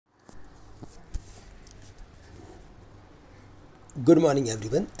Good morning,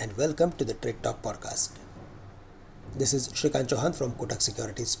 everyone, and welcome to the Trade Talk podcast. This is Shrikant Chouhan from Kotak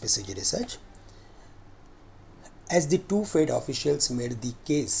Securities PCG Research. As the two Fed officials made the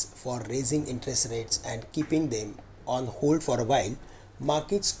case for raising interest rates and keeping them on hold for a while,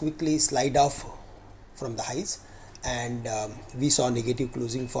 markets quickly slide off from the highs, and we saw negative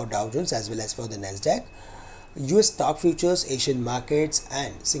closing for Dow Jones as well as for the Nasdaq. US stock futures, Asian markets,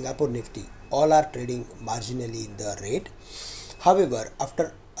 and Singapore Nifty all are trading marginally in the red. However,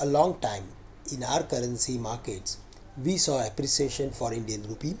 after a long time in our currency markets, we saw appreciation for Indian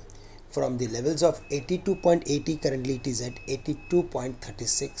rupee from the levels of 82.80. Currently it is at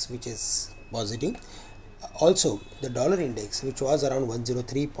 82.36, which is positive. Also, the dollar index, which was around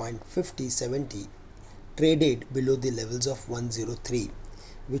 103.5070, traded below the levels of 103,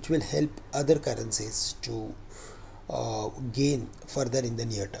 which will help other currencies to gain further in the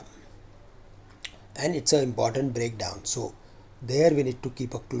near term. And it's an important breakdown. So there we need to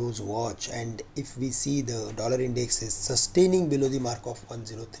keep a close watch, and if we see the dollar index is sustaining below the mark of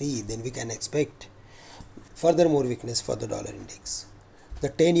 103, then we can expect further more weakness for the dollar index. The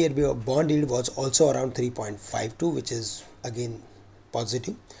 10-year bond yield was also around 3.52, which is again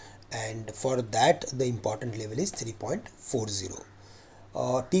positive, and for that the important level is 3.40.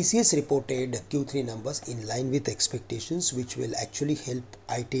 TCS reported Q3 numbers in line with expectations, which will actually help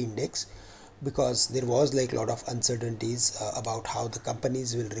IT index, because there was like a lot of uncertainties about how the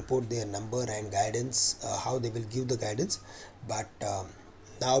companies will report their number and guidance, how they will give the guidance. But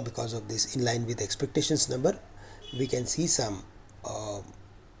now, because of this in line with expectations number, we can see some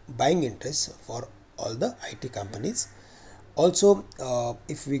buying interest for all the IT companies. Also,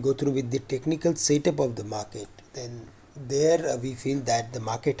 if we go through with the technical setup of the market, then there we feel that the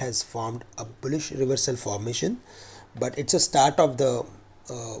market has formed a bullish reversal formation, but it's a start of the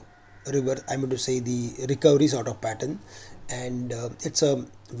the recovery sort of pattern, and it's a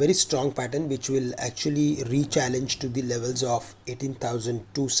very strong pattern which will actually re-challenge to the levels of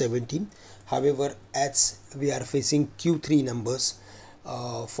 18,270. However, as we are facing Q3 numbers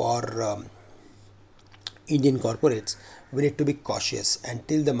for Indian corporates, we need to be cautious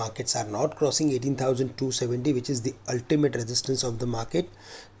until the markets are not crossing 18,270, which is the ultimate resistance of the market.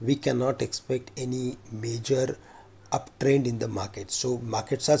 We cannot expect any major uptrend in the market. So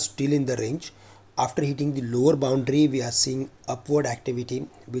markets are still in the range. After hitting the lower boundary, we are seeing upward activity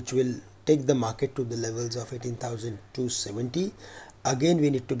which will take the market to the levels of 18,270. Again, we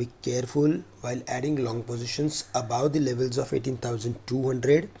need to be careful while adding long positions above the levels of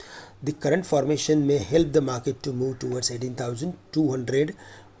 18,200. The current formation may help the market to move towards 18,200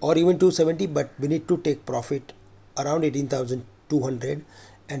 or even 270, but we need to take profit around 18,200,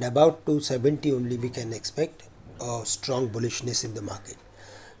 and about 270 only we can expect strong bullishness in the market.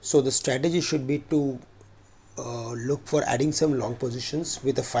 So the strategy should be to look for adding some long positions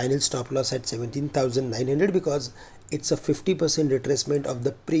with a final stop loss at 17,900, because it's a 50% retracement of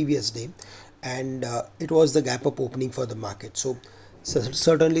the previous day, and it was the gap up opening for the market. So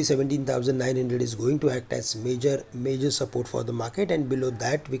certainly 17,900 is going to act as major support for the market, and below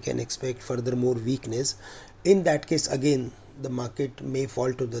that we can expect further more weakness. In that case, again the market may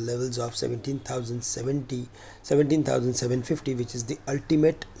fall to the levels of 17,070, 17,750, which is the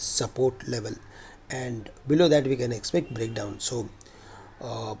ultimate support level, and below that we can expect breakdown. So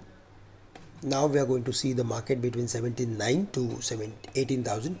now we are going to see the market between 17,900 to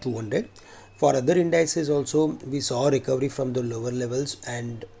 18,200. For other indices also, we saw recovery from the lower levels,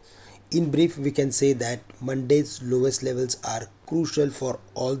 and in brief we can say that Monday's lowest levels are crucial for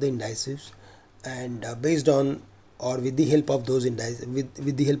all the indices, and based on or with the help of those indices,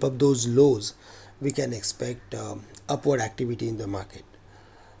 with the help of those lows, we can expect upward activity in the market.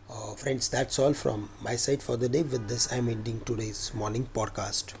 Friends, that's all from my side for the day. With this, I'm ending today's morning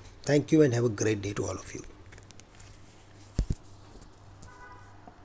podcast. Thank you and have a great day to all of you.